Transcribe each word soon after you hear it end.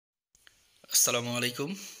আসসালামু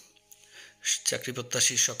আলাইকুম। চাকরি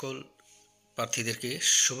প্রত্যাশী সকল প্রার্থীদেরকে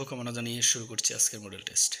শুভকামনা জানিয়ে শুরু করছি আজকের মডেল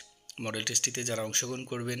টেস্ট। মডেল টেস্টটিতে যারা অংশগ্রহণ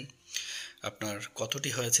করবেন, আপনার কতটি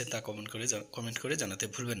হয়েছে তা কমেন্ট করে জানাতে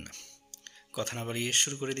ভুলবেন না। কথা না বাড়িয়ে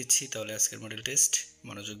শুরু করে দিচ্ছি তাহলে আজকের মডেল টেস্ট।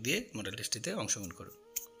 মনোযোগ দিয়ে মডেল টেস্টটিতে অংশগ্রহণ করুন।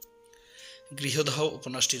 গৃহদাহ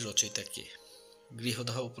উপন্যাসটির রচয়িতা কে?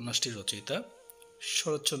 গৃহদাহ উপন্যাসটির রচয়িতা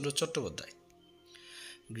শরৎচন্দ্র চট্টোপাধ্যায়।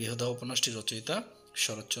 গৃহদাহ উপন্যাসটির রচয়িতা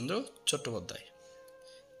শরৎচন্দ্র চট্টোপাধ্যায়।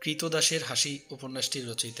 কৃতদাসের হাসি উপন্যাসটির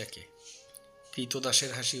রচয়িতা কে?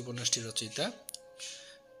 কৃতদাসের হাসি উপন্যাসটির রচয়িতা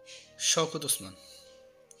শওকত ওসমান।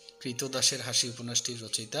 কৃতদাসের হাসি উপন্যাসটির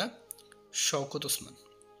রচয়িতা শওকত ওসমান।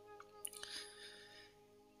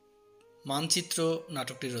 মানচিত্র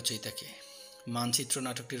নাটকটির রচয়িতা কে? মানচিত্র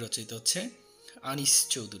নাটকটির রচয়িতা হচ্ছে আনিস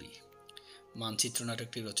চৌধুরী। মানচিত্র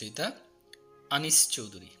নাটকটির রচয়িতা আনিস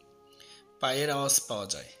চৌধুরী। পায়ের আওয়াজ পাওয়া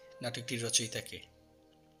যায় নাটকটির রচয়িতা কে?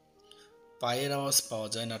 পায়ের আওয়াজ পাওয়া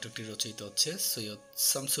যায় নাটকটির রচয়িতা হচ্ছে সৈয়দ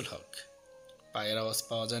শামসুল হক। পায়ের আওয়াজ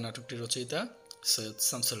পাওয়া যায় নাটকটির রচয়িতা সৈয়দ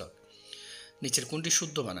শামসুল হক। নিচের কোনটি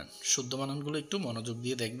শুদ্ধ বানান? শুদ্ধ বানানগুলো একটু মনোযোগ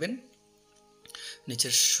দিয়ে দেখবেন।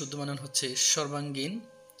 নিচের শুদ্ধ বানান হচ্ছে সর্বাঙ্গীন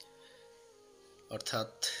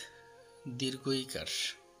অর্থাৎ দীর্ঘইকার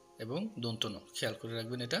এবং দন্ত ন, খেয়াল করে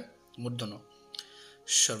রাখবেন এটা মূর্ধন্য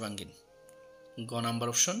সর্বাঙ্গীন। গ নাম্বার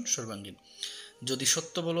অপশন সর্বাঙ্গীন। যদি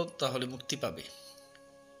সত্য বলো তাহলে মুক্তি পাবে,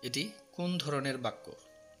 এটি কোন ধরনের বাক্য?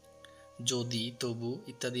 যদি, তবু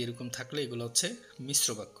ইত্যাদি এরকম থাকলে এগুলো হচ্ছে মিশ্র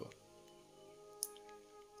বাক্য।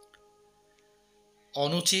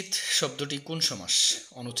 অনুচিত শব্দটি কোন সমাস?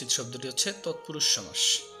 অনুচিত শব্দটি হচ্ছে তৎপুরুষ সমাস।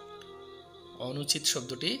 অনুচিত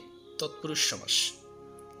শব্দটি তৎপুরুষ সমাস।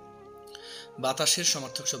 বাতাসের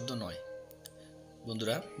সমার্থক শব্দ নয়।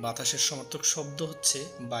 বন্ধুরা, বাতাসের সমার্থক শব্দ হচ্ছে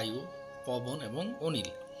বায়ু, পবন এবং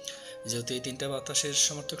অনিল। যেহেতু এই তিনটা বাতাসের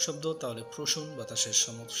সমার্থক শব্দ, তাহলে প্রসূন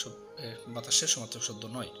বাতাসের সমার্থক শব্দ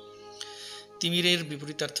নয়। তিমিরের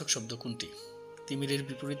বিপরীতার্থক শব্দ কোনটি? তিমিরের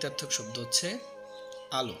বিপরীতার্থক শব্দ হচ্ছে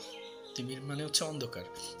আলো। তিমির মানে হচ্ছে অন্ধকার,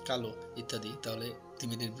 কালো ইত্যাদি, তাহলে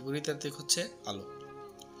তিমিরের বিপরীতার্থক হচ্ছে আলো।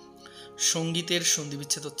 সঙ্গীতের সন্ধি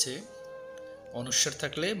বিচ্ছেদ হচ্ছে অনুস্বার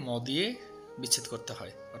থাকলে ম দিয়ে বিচ্ছেদ করতে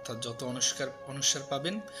হয়, অর্থাৎ যত অনুস্বার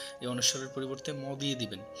পাবেন এই অনুস্বারের পরিবর্তে ম দিয়ে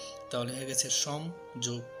দিবেন, তাহলে হয়ে গেছে সম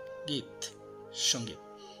যোগ গীত, সঙ্গীত।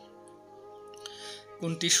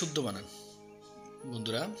 কোনটি শুদ্ধ বানান?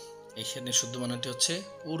 বন্ধুরা, এখানে শুদ্ধ বানানটি হচ্ছে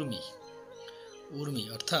উর্মি। উর্মি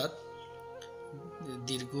অর্থাৎ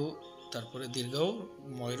দীর্ঘ, তারপরে দীর্ঘ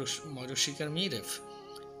ময়ূরশিকার মি রেফ,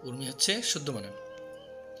 উর্মি হচ্ছে শুদ্ধ বানান।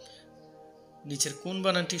 নিচের কোন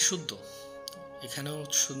বানানটি শুদ্ধ? এখানেও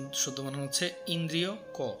শুদ্ধ বানান হচ্ছে ইন্দ্রিয়।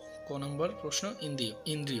 ক নম্বর প্রশ্ন,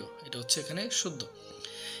 ইন্দ্রিয় এটা হচ্ছে এখানে শুদ্ধ।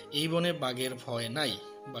 এই বনে বাঘের ভয় নাই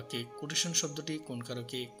বাক্যে কোটেশন শব্দটি কোন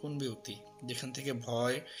কারকে কোন বিভক্তি? যেখান থেকে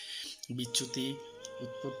ভয়, বিচ্যুতি,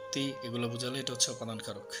 উৎপত্তি এগুলো বোঝালে এটা হচ্ছে অপাদান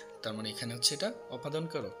কারক, তার মানে এখানে হচ্ছে এটা অপাদান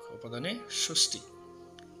কারক, অপাদানে ষষ্ঠী।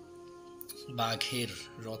 বাঘের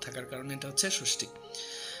র থাকার কারণে এটা হচ্ছে ষষ্ঠী।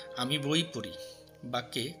 আমি বই পড়ি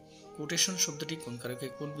বাক্যে কোটেশন শব্দটি কোন কারকে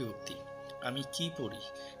কোন বিভক্তি? আমি কি পড়ি,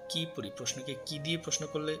 কি পড়ি প্রশ্নকে কি দিয়ে প্রশ্ন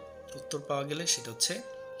করলে উত্তর পাওয়া গেলে সেটা হচ্ছে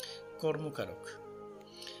কর্মকারক,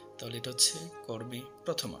 তাহলে এটা হচ্ছে কর্মে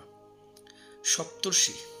প্রথমা।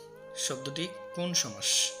 সপ্তর্ষি শব্দটি কোন সমাস?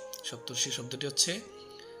 সপ্তর্ষি শব্দটি হচ্ছে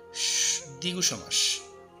দ্বিগু সমাস।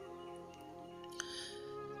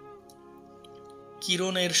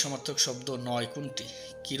 কিরণের সমার্থক শব্দ নয় কোনটি?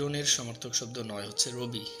 কিরণের সমার্থক শব্দ নয় হচ্ছে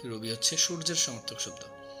রবি। রবি হচ্ছে সূর্যের সমার্থক শব্দ,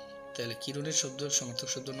 তাহলে কিরণের সমার্থক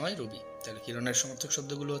শব্দ নয় রবি। তাহলে কিরণের সমার্থক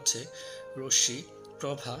শব্দগুলো হচ্ছে রশ্মি,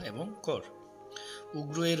 প্রভা এবং কর।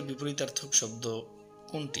 উগ্র এর বিপরীতার্থক শব্দ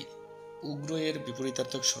কোনটি? উগ্র এর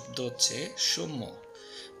বিপরীতার্থক শব্দ হচ্ছে সৌম্য।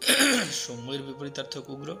 সৌম্য এর বিপরীতার্থক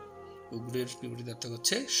উগ্র, উগ্রের বিপরীতার্থক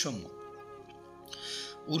হচ্ছে সৌম্য।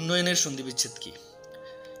 উন্নয়নের সন্ধি বিচ্ছেদ কি?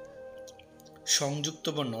 সংযুক্ত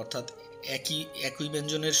বর্ণ অর্থাৎ একই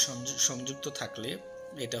ব্যঞ্জনের সংযুক্ত থাকলে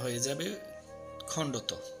এটা হয়ে যাবে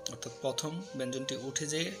খণ্ডত্ব, অর্থাৎ প্রথম ব্যঞ্জনটি উঠে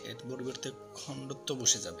যেয়ে এর পরিবর্তে খণ্ডত্ব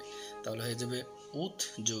বসে যাবে, তাহলে হয়ে যাবে উৎ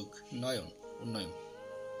যোগ নয়ন, উন্নয়ন।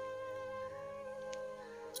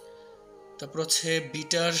 তারপর হচ্ছে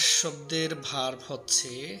বিটার শব্দের ভার্ব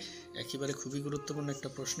হচ্ছে, একেবারে খুবই গুরুত্বপূর্ণ একটা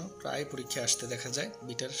প্রশ্ন, প্রায় পরীক্ষায় আসতে দেখা যায়।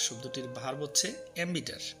 বিটার শব্দটির ভার্ব হচ্ছে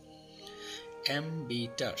এমবিটার।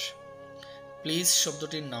 এমবিটার। প্লিজ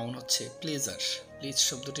শব্দটির নাউন হচ্ছে প্লেজার। প্লিজ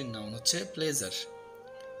শব্দটির নাউন হচ্ছে প্লেজার,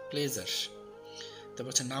 প্লেজার। তারপর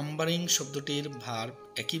হচ্ছে নাম্বারিং শব্দটির ভার্ব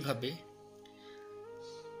একইভাবে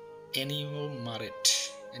এনিউমারেট,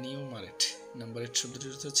 এনিউমারেট। নাম্বারেট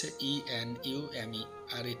শব্দটির হচ্ছে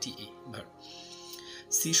ENUMERATE ভার্ব।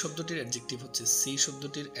 সি শব্দটির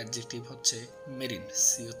অ্যাডজেক্টিভ হচ্ছে মেরিন।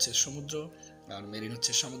 সি হচ্ছে সমুদ্র আর মেরিন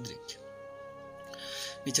হচ্ছে সামুদ্রিক।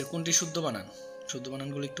 নিচের কোনটি শুদ্ধ বানান? শুদ্ধ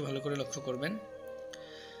বানানগুলো একটু ভালো করে লক্ষ্য করবেন।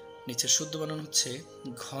 নিচের শুদ্ধ বানান হচ্ছে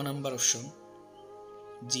ঘ নাম্বার অপশন,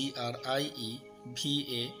 GRIEVANCE।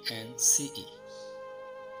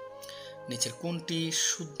 নিচের কোনটি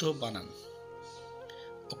শুদ্ধ বানান?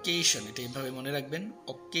 অকেশন, এটা এইভাবে মনে রাখবেন,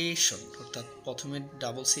 অকেশন, অর্থাৎ প্রথমে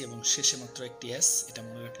ডাবল সি এবং শেষে মাত্র একটি এস, এটা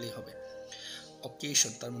মনে রাখলেই হবে।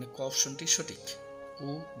 অকেশন, তার মানে ক অপশনটি সঠিক,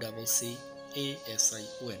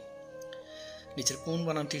 UCCASION। নিচের কোন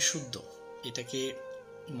বানানটি শুদ্ধ? এটাকে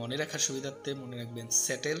মনে রাখার সুবিধার্থে মনে রাখবেন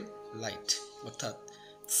স্যাটেল লাইট, অর্থাৎ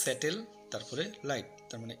স্যাটেল তারপরে লাইট,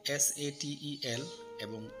 তার মানে SATEL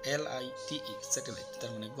এবং LITE, স্যাটেলাইট,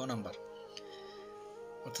 তার মানে গ নাম্বার।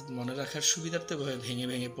 অর্থাৎ মনে রাখার সুবিধার্থে ভাবে ভেঙে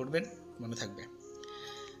ভেঙে পড়বেন, মনে থাকবে।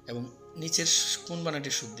 এবং নিচের কোন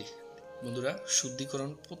বানানটি শুদ্ধি? বন্ধুরা, শুদ্ধিকরণ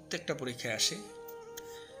প্রত্যেকটা পরীক্ষায় আসে,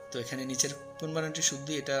 তো এখানে নিচের কোন বানানটি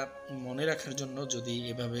শুদ্ধি এটা মনে রাখার জন্য যদি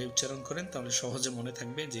এভাবে উচ্চারণ করেন তাহলে সহজে মনে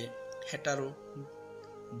থাকবে যে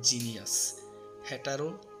হেটারোজিনিয়াস,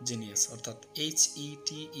 অর্থাৎ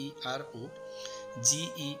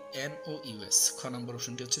HETEROGENOUS। খ নম্বর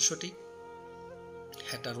অপশনটি হচ্ছে সঠিক,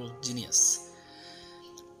 হেটারোজিনিয়াস।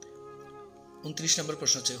 29 নম্বর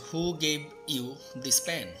প্রশ্ন হচ্ছে who gave you this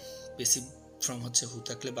pen? Passive form হচ্ছে হু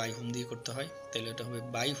থাকলে বাই হোম দিয়ে করতে হয়, তাইলে এটা হবে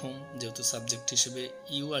বাই হোম, যেহেতু সাবজেক্ট হিসেবে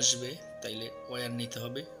ইউ আসবে তাইলে ওয়ার নিতে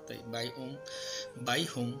হবে, তাই by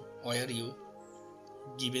whom were you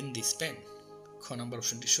given this pen. খ নম্বর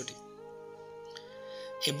অপশনটি সঠিক।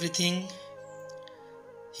 Everything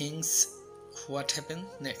হিংস what happen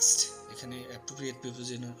next? এখানে অ্যাপ্রোপ্রিয়েট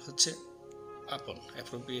প্রিপোজিশন হচ্ছে আপন,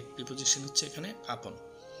 এখানে আপন।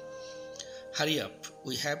 Hurry up,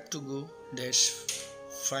 we have to go dash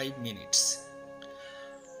 5 minutes.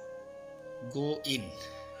 Go in,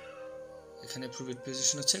 এখানে অ্যাপ্রোপ্রিয়েট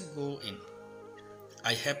প্রিপোজিশন হচ্ছে go in.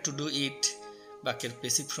 I have to do it, বাক্যের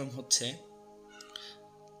প্যাসিভ ফর্ম হচ্ছে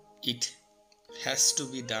it has to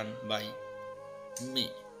be done by me.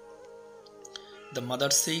 The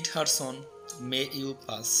mother said her son, may you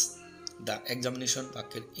pass the examination,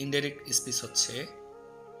 বাক্যের indirect speech হচ্ছে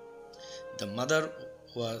the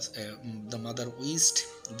mother wished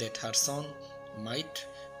that her son might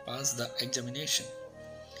pass the examination.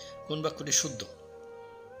 কোন বাক্যটি শুদ্ধ?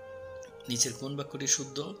 নিচের কোন বাক্যটি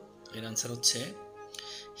শুদ্ধ? এর আনসার হচ্ছে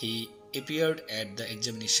he appeared at the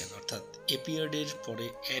examination, অর্থাৎ appeared এর পরে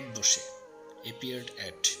at বসে, appeared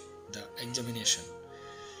at the examination.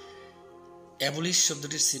 abolish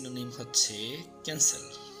শব্দটির সিনোনিম হচ্ছে cancel,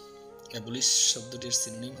 abolish শব্দটির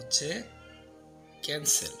সিনোনিম হচ্ছে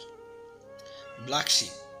cancel. ব্ল্যাক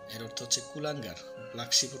শিপ এর অর্থ হচ্ছে কুলাঙ্গার,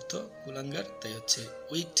 ব্ল্যাক শিপ অর্থ কুলাঙ্গার, তাই হচ্ছে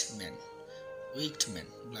উইকড ম্যান।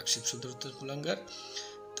 ব্ল্যাক শিপ শব্দ অর্থ কুলাঙ্গার,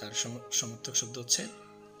 তার সমর্থক শব্দ হচ্ছে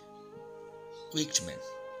উইকড ম্যান।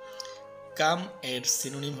 কাম এর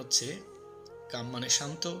সিনোনিম হচ্ছে, কাম মানে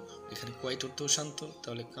শান্ত, এখানে কোয়াইট অর্থ শান্ত,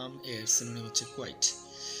 তাহলে কাম এর সিনোনিম হচ্ছে কোয়াইট।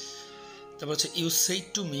 তারপর হচ্ছে you said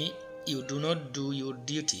to me you do not do your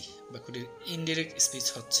duty, বাক্যটির ইনডিরেক্ট স্পিচ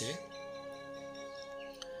হচ্ছে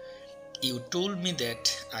You told me that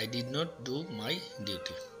I did not do my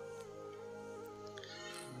duty.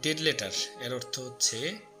 Dead letter এর অর্থ হচ্ছে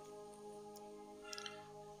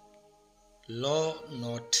law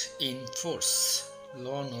not in force.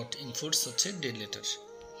 law not in force হচ্ছে dead letter.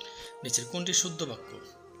 নিচের কোনটি শুদ্ধ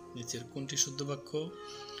বাক্য?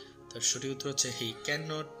 তার সঠিক উত্তর হচ্ছে he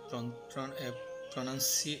cannot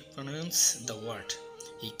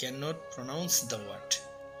pronounce the word.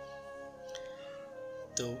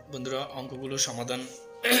 তো বন্ধুরা, অঙ্কগুলো সমাধান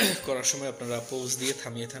করার সময় আপনারা পজ দিয়ে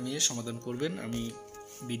থামিয়ে সমাধান করবেন। আমি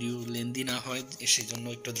ভিডিও লেন্দি না হয় সেই জন্য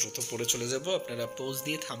একটু দ্রুত পড়ে চলে যাব, আপনারা পজ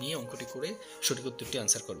দিয়ে থামিয়ে অঙ্কটি করে সঠিক উত্তরটি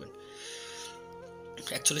আনসার করবেন।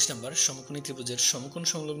 41 নম্বর, সমকোণী ত্রিভুজের সমকোণ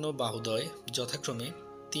সংলগ্ন বাহুদ্বয় যথাক্রমে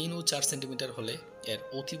 3 ও 4 সেন্টিমিটার হলে এর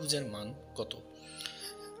অতিভুজের মান কত?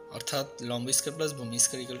 অর্থাৎ লম্ব স্কয়ার প্লাস ভূমি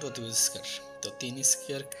স্কয়ার ইকুয়াল টু অতিভুজ স্কয়ার। তো 3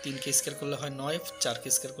 কে স্কয়ার করলে হয় 9, 4 কে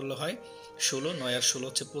স্কয়ার করলে হয় 16, 9 আর 16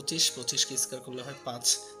 হচ্ছে 25, 25 কে স্কয়ার করলে হয় 5,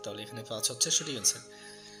 তাহলে এখানে 5 হচ্ছে সঠিক অ্যান্সার।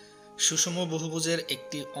 সুষম বহুভুজের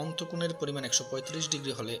একটি অন্তঃকোণের পরিমাণ 135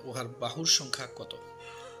 ডিগ্রি হলে উহার বাহুর সংখ্যা কত?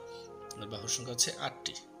 বাহুর সংখ্যা হচ্ছে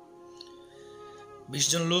 8টি। 20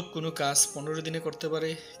 জন লোক কোনো কাজ 15 দিনে করতে পারে,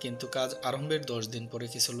 কিন্তু কাজ আরম্ভের 10 দিন পরে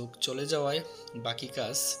কিছু লোক চলে যাওয়ায় বাকি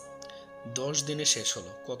কাজ 10 দিনে শেষ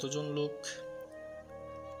হলো। কতজন লোক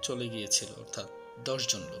চলে গিয়েছিল? অর্থাৎ 10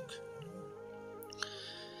 জন লোক।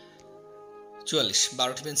 44,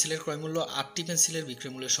 12টি পেন্সিলের ক্রয়মূল্য 8টি পেন্সিলের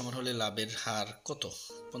বিক্রয় মূল্যের সমান হলে লাভের হার কত?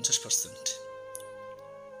 50%।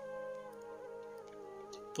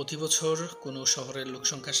 প্রতি বছর কোনো শহরের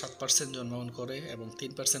লোকসংখ্যা 7% জন্মগ্রহণ করে এবং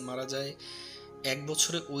 3% মারা যায়, এক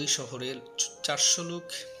বছরে ওই শহরের 400 লোক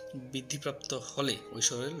বৃদ্ধিপ্রাপ্ত হলে ওই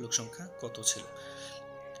শহরের লোকসংখ্যা কত ছিল?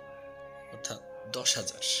 অর্থাৎ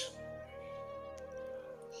 10,000।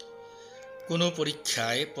 কোনো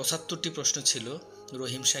পরীক্ষায় 75টি প্রশ্ন ছিল,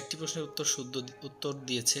 রহিম 60টি প্রশ্নের উত্তর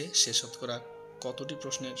দিয়েছে, সে শতকরা কতটি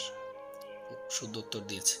প্রশ্নের শুদ্ধ উত্তর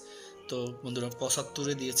দিয়েছে? তো বন্ধুরা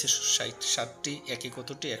 75-এ দিয়েছে 60টি, একে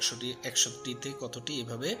কতটি, 100টিতে কতটি,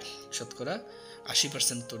 এভাবে শতকরা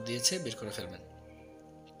 80% উত্তর দিয়েছে, বের করে ফেলবেন।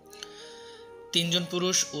 3 জন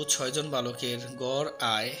পুরুষ ও 6 জন বালকের গড়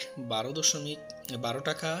আয় 12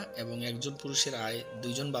 টাকা এবং একজন পুরুষের আয়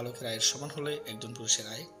 2 জন বালকের আয়ের সমান হলে একজন পুরুষের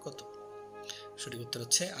আয় কত? সঠিক উত্তর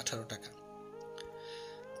হচ্ছে 18 টাকা।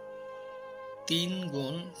 3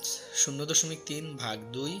 গুণ 0.3 ভাগ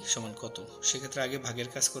 2 সমান কত? সেক্ষেত্রে আগে ভাগের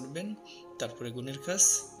কাজ করবেন, তারপরে গুণের কাজ,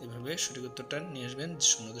 এভাবে সঠিক উত্তরটা নিয়ে আসবেন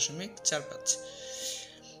 0.45।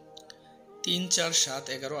 3, 4, 7,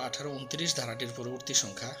 11, 18, 29 ধারাটির পরবর্তী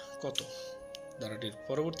সংখ্যা কত? ধারাটির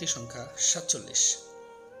পরবর্তী সংখ্যা 47।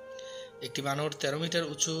 একটি বানর 13 মিটার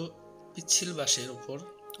উঁচু পিচ্ছিল বাঁশের উপর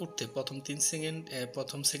উঠতে প্রথম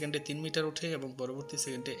সেকেন্ডে 3 মিটার ওঠে এবং পরবর্তী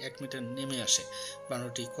সেকেন্ডে 1 মিটার নেমে আসে।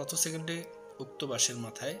 বানরটি কত সেকেন্ডে উক্ত বাঁশের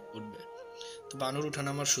মাথায় উঠবে? তো বানর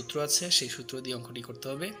উঠানামার সূত্র আছে, সেই সূত্র দিয়ে অঙ্কটি করতে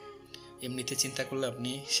হবে। এমনিতে চিন্তা করলে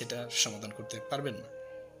আপনি সেটা সমাধান করতে পারবেন না।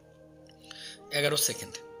 11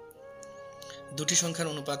 সেকেন্ড। দুটি সংখ্যার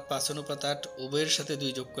অনুপাত 5:8, উভয়ের সাথে 2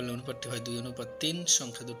 যোগ করলে অনুপাতটি হয় 2:3।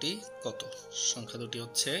 সংখ্যা দুটি কত? সংখ্যা দুটি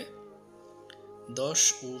হচ্ছে 10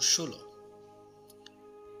 ও 16।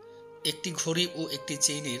 একটি ঘড়ি ও একটি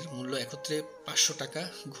চেইনের মূল্য একত্রে 500 টাকা।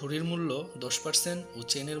 ঘড়ির মূল্য 10% ও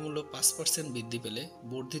চেইনের মূল্য 5% বৃদ্ধি পেলে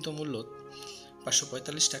বর্ধিত মূল্য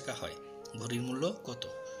 545 টাকা হয়। ঘড়ির মূল্য কত?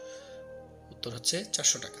 উত্তর হচ্ছে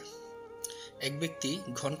 400 টাকা। এক ব্যক্তি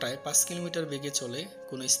ঘন্টায় 5 কিলোমিটার বেগে চলে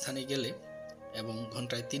কোনো স্থানে গেলে এবং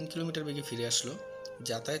ঘন্টায় 3 কিলোমিটার বেগে ফিরে আসলো,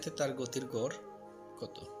 যাতায়াতে তার গতির গড়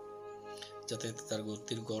কত? যাতায়াতে তার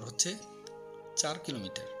গতির গড় হচ্ছে 4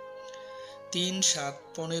 কিলোমিটার। 3, 7,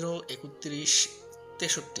 15, 31,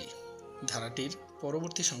 63 ধারাটির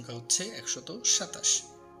পরবর্তী সংখ্যা হচ্ছে 127।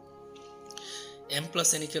 m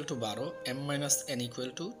 + n = 12, m - n =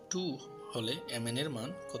 2 হলে mn এর মান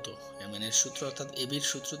কত? mn এর সূত্র অর্থাৎ এবির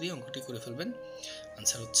সূত্র দিয়ে অঙ্কটি করে ফেলবেন।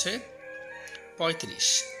 আনসার হচ্ছে 35।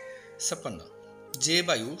 56। যে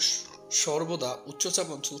বায়ু সর্বদা উচ্চচাপ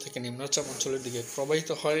অঞ্চল থেকে নিম্নচাপ অঞ্চলের দিকে প্রবাহিত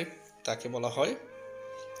হয় তাকে বলা হয়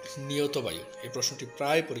নিয়ত বায়ু। এই প্রশ্নটি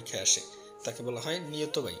প্রায় পরীক্ষায় আসে, তাকে বলা হয়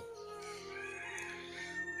নিয়ত বায়ু।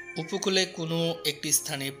 উপকূলে কোনো একটি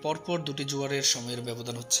স্থানে পরপর দুটি জোয়ারের সময়ের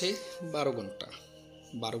ব্যবধান হচ্ছে 12 ঘন্টা।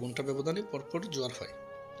 12 ঘন্টা ব্যবধানে পরপর জোয়ার হয়।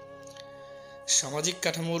 সামাজিক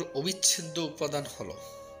কাঠামোর অবিচ্ছেদ্য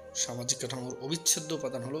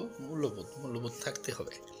উপাদান হলো মূল্যবোধ। মূল্যবোধ থাকতে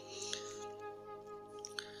হবে।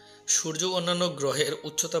 সূর্য ও অন্যান্য গ্রহের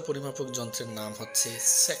উচ্চতা পরিমাপক যন্ত্রের নাম হচ্ছে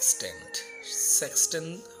সেক্সট্যান্ট।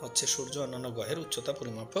 সেক্সট্যান্ট হচ্ছে সূর্য ও অন্যান্য গ্রহের উচ্চতা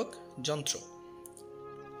পরিমাপক যন্ত্র।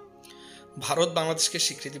 ভারত বাংলাদেশকে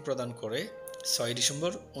স্বীকৃতি প্রদান করে 6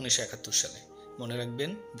 ডিসেম্বর 1971 সালে। মনে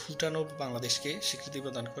রাখবেন, ভুটান ও বাংলাদেশকে স্বীকৃতি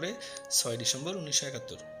প্রদান করে 6 ডিসেম্বর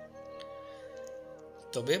 1971।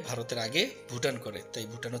 তবে ভারতের আগে ভুটান করে, তাই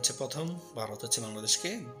ভুটান হচ্ছে প্রথম, ভারত হচ্ছে বাংলাদেশকে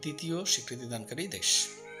দ্বিতীয় স্বীকৃতি দানকারী দেশ।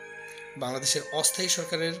 বাংলাদেশের অস্থায়ী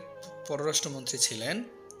সরকারের পররাষ্ট্রমন্ত্রী ছিলেন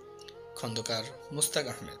খন্দকার মোস্তাক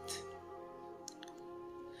আহমেদ।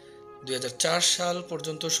 2004 সাল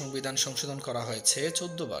পর্যন্ত সংবিধান সংশোধন করা হয়েছে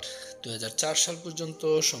 14 বার। 2004 সাল পর্যন্ত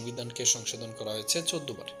সংবিধানকে সংশোধন করা হয়েছে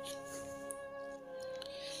 14 বার।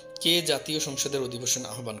 কে জাতীয় সংসদের অধিবেশন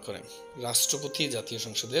আহ্বান করেন? রাষ্ট্রপতি জাতীয়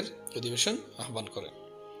সংসদের অধিবেশন আহ্বান করেন।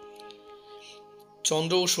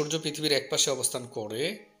 চন্দ্র ও সূর্য পৃথিবীর একপাশে অবস্থান করে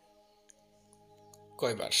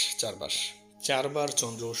কয়বার? 4 বার। 4 বার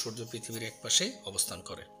চন্দ্র ও সূর্য পৃথিবীর একপাশে অবস্থান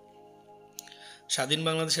করে। স্বাধীন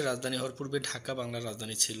বাংলাদেশের রাজধানী হওয়ার পূর্বে ঢাকা বাংলার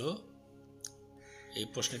রাজধানী ছিল। এই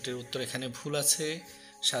প্রশ্নটির উত্তর এখানে ভুল আছে।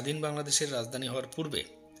 স্বাধীন বাংলাদেশের রাজধানী হওয়ার পূর্বে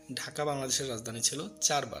ঢাকা বাংলাদেশের রাজধানী ছিল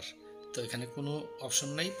 4 বার। তো এখানে কোনো অপশন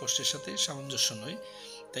নাই, প্রশ্নের সাথে সামঞ্জস্য নয়,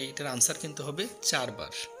 তাই এটার আনসার কিন্তু হবে 4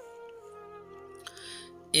 বার।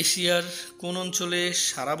 এশিয়ার কোন অঞ্চলে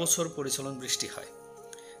সারা বছর পরিচলন বৃষ্টি হয়?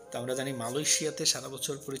 তা আমরা জানি মালয়েশিয়াতে সারা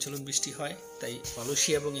বছর পরিচলন বৃষ্টি হয়, তাই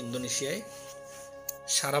মালয়েশিয়া এবং ইন্দোনেশিয়ায়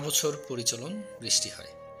সারা বছর পরিচলন বৃষ্টি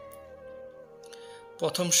হয়।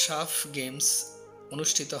 প্রথম সাফ গেমস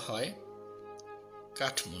অনুষ্ঠিত হয়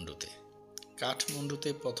কাঠমান্ডুতে। কাঠমান্ডুতে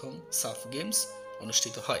প্রথম সাফ গেমস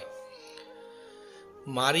অনুষ্ঠিত হয়।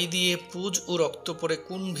 মাড়ি দিয়ে পুজ ও রক্ত পড়ে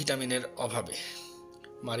কোন ভিটামিনের অভাবে?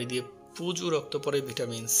 মাড়ি দিয়ে পুজ ও রক্ত পড়ে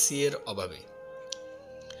ভিটামিন সি এর অভাবে।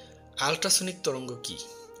 আল্ট্রাসনিক তরঙ্গ কি?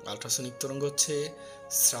 আল্ট্রাসনিক তরঙ্গ হচ্ছে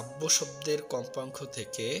শ্রাব্য শব্দের কম্পাঙ্ক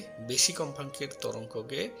থেকে বেশি কম্পাঙ্কের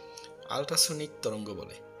তরঙ্গকে আল্ট্রাসনিক তরঙ্গ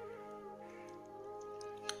বলে।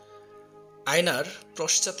 আয়নার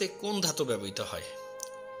পশ্চাতে কোন ধাতু ব্যবহৃত হয়?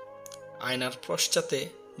 আয়নার পশ্চাতে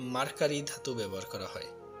মার্কারি ধাতু ব্যবহার করা হয়।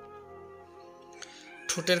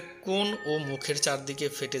 ঠোঁটের কোন ও মুখের চারদিকে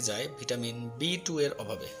ফেটে যায় ভিটামিন B2 এর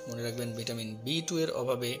অভাবে? মনে রাখবেন, ভিটামিন B2 এর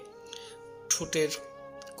অভাবে ঠোঁটের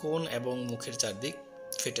কোন এবং মুখের চারদিক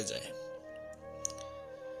ফেটে যায়।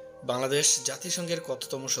 বাংলাদেশ জাতিসংঘের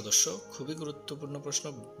কততম সদস্য? খুবই গুরুত্বপূর্ণ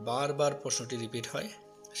প্রশ্ন, বারবার প্রশ্নটি রিপিট হয়।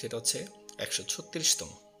 সেটা হচ্ছে 136তম।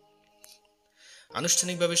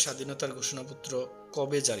 আনুষ্ঠানিকভাবে স্বাধীনতার ঘোষণাপত্র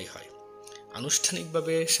কবে জারি হয়?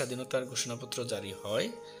 আনুষ্ঠানিকভাবে স্বাধীনতার ঘোষণাপত্র জারি হয়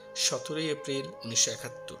 17 এপ্রিল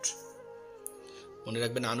 1971। মনে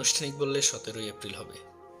রাখবেন, আনুষ্ঠানিক বললে 17 এপ্রিল হবে।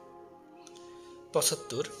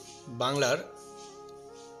 75 বাংলার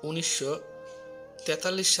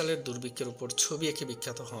 1943 সালের দুর্ভিক্ষের উপর ছবি এঁকে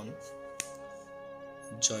বিখ্যাত হন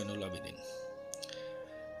জয়নুল আবেদিন।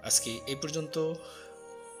 আজকে এই পর্যন্ত।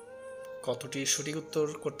 কতটি সঠিক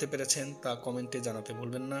উত্তর করতে পেরেছেন তা কমেন্টে জানাতে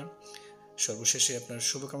ভুলবেন না। সর্বশেষে আপনার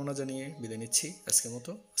শুভকামনা জানিয়ে বিদায় নিচ্ছি আজকের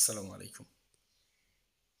মতো। আসসালামু আলাইকুম।